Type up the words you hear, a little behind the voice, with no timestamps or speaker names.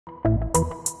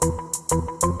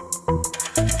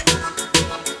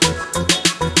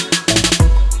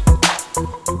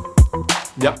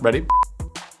Yep, ready?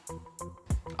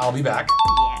 I'll be back.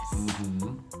 Yes.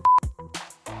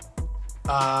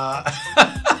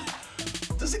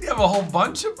 Doesn't he have a whole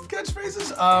bunch of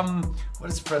catchphrases? What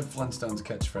is Fred Flintstone's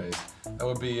catchphrase? That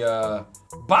would be,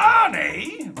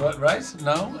 Bonnie! What, right?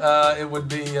 No? It would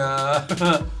be, I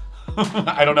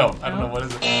don't know. I don't know. What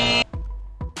is it?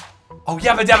 Oh,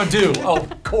 Yabba Dabba Doo! Oh,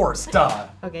 of course, duh.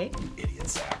 Okay. You idiot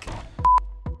sack.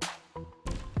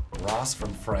 Ross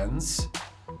from Friends.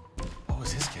 What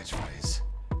was his catchphrase?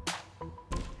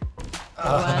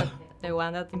 The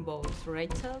one that involves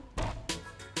Rachel.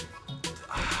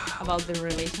 About the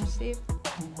relationship.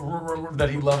 That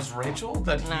he loves Rachel?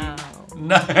 That he...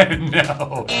 No.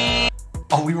 No.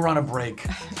 Oh, we were on a break.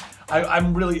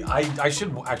 I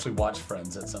should actually watch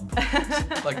Friends at some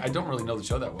point. Like, I don't really know the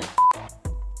show that well.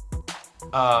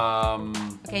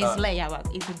 Okay, it's Leia, but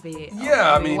it could be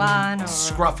yeah, I mean, or...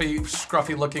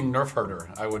 scruffy looking nerf herder.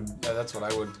 I would, that's what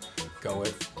I would go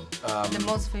with. The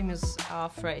most famous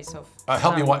phrase of...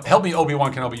 help me,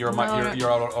 Obi-Wan Kenobi. You're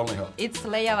our only hope. It's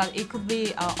Leia, but it could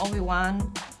be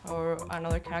Obi-Wan or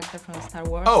another character from Star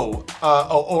Wars. Oh,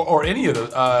 or any of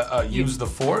those. Use the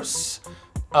Force.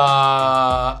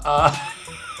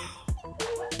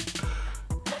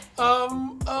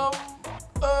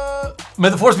 May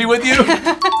the Force be with you,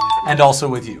 and also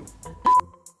with you.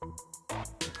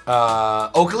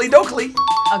 Oakley Dokley.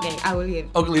 Okay, I will give.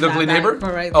 Oakley Dokley neighbor.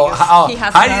 Correct, He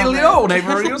has hi, hello,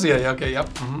 neighbor. Yeah, okay, yep.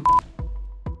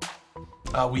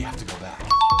 We have to go back.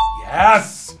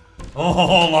 Yes.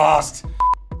 Oh, lost.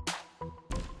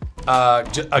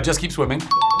 Just keep swimming.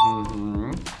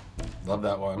 Love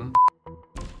that one.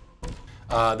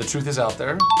 The truth is out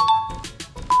there.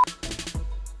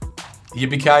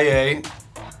 Yippee-ki-yay.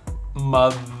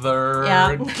 Mother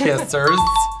kissers.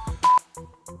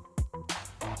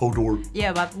 Hold door.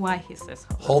 Yeah, but why he says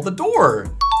hold the door?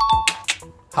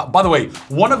 By the way,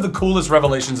 one of the coolest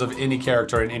revelations of any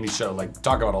character in any show. Like,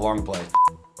 talk about a long play.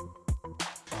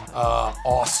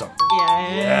 Awesome.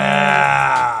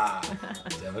 Yeah.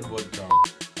 Devin Woodcomb.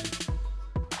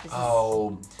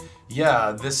 Oh,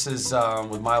 yeah. This is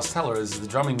with Miles Teller. This is the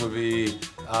drumming movie.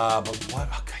 But what?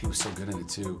 Oh, God, he was so good in it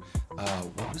too.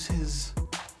 What was his?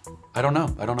 I don't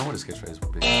know. I don't know what his catchphrase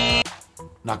would be.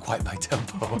 Not quite my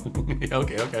tempo.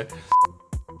 Okay.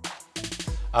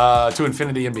 To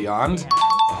Infinity and Beyond. Yeah.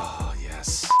 Oh,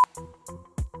 yes.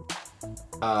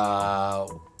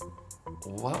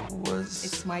 What was...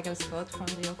 It's Michael Scott from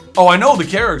The Office. Oh, I know the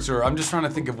character. I'm just trying to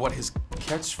think of what his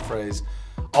catchphrase...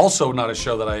 Also not a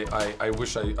show that I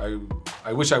wish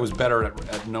I was better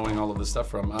at knowing all of this stuff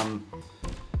from.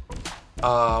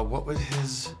 What was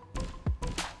his...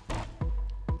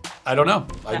 I don't know.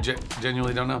 I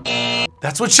genuinely don't know.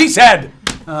 That's what she said!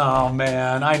 Oh,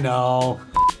 man, I know.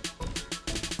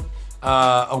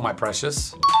 Oh, my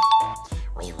precious.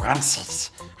 We want it.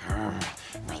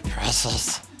 My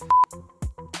precious.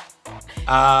 This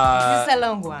is a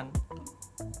long one.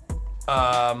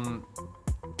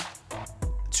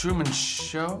 Truman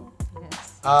Show?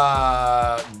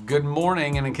 Yes. Good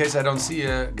morning, and in case I don't see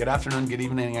you, good afternoon, good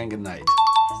evening, and good night.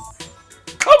 Yes.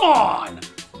 Come on!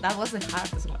 That was the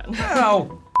hardest one.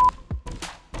 No.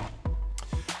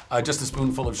 Just a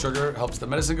spoonful of sugar helps the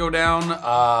medicine go down.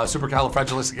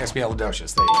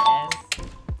 Supercalifragilisticexpialidocious. There you go. Yes.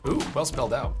 Ooh, well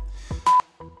spelled out.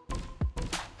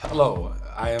 Hello,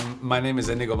 my name is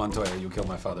Inigo Montoya. You killed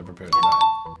my father, prepare to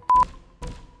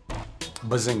die.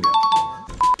 Bazinga.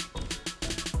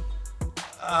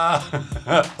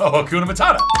 Oh, Hakuna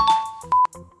Matata.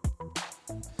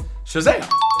 Shazam.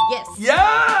 Yes.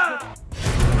 Yeah.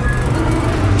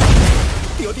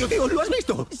 Tío, ¿lo has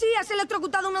visto? Sí, has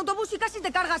electrocutado un autobús y casi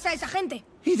te cargas a esa gente.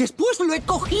 Y después lo he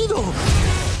cogido.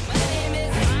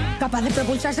 Capaz de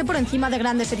propulsarse por encima de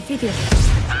grandes edificios.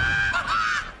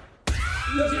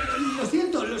 Lo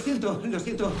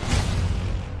siento.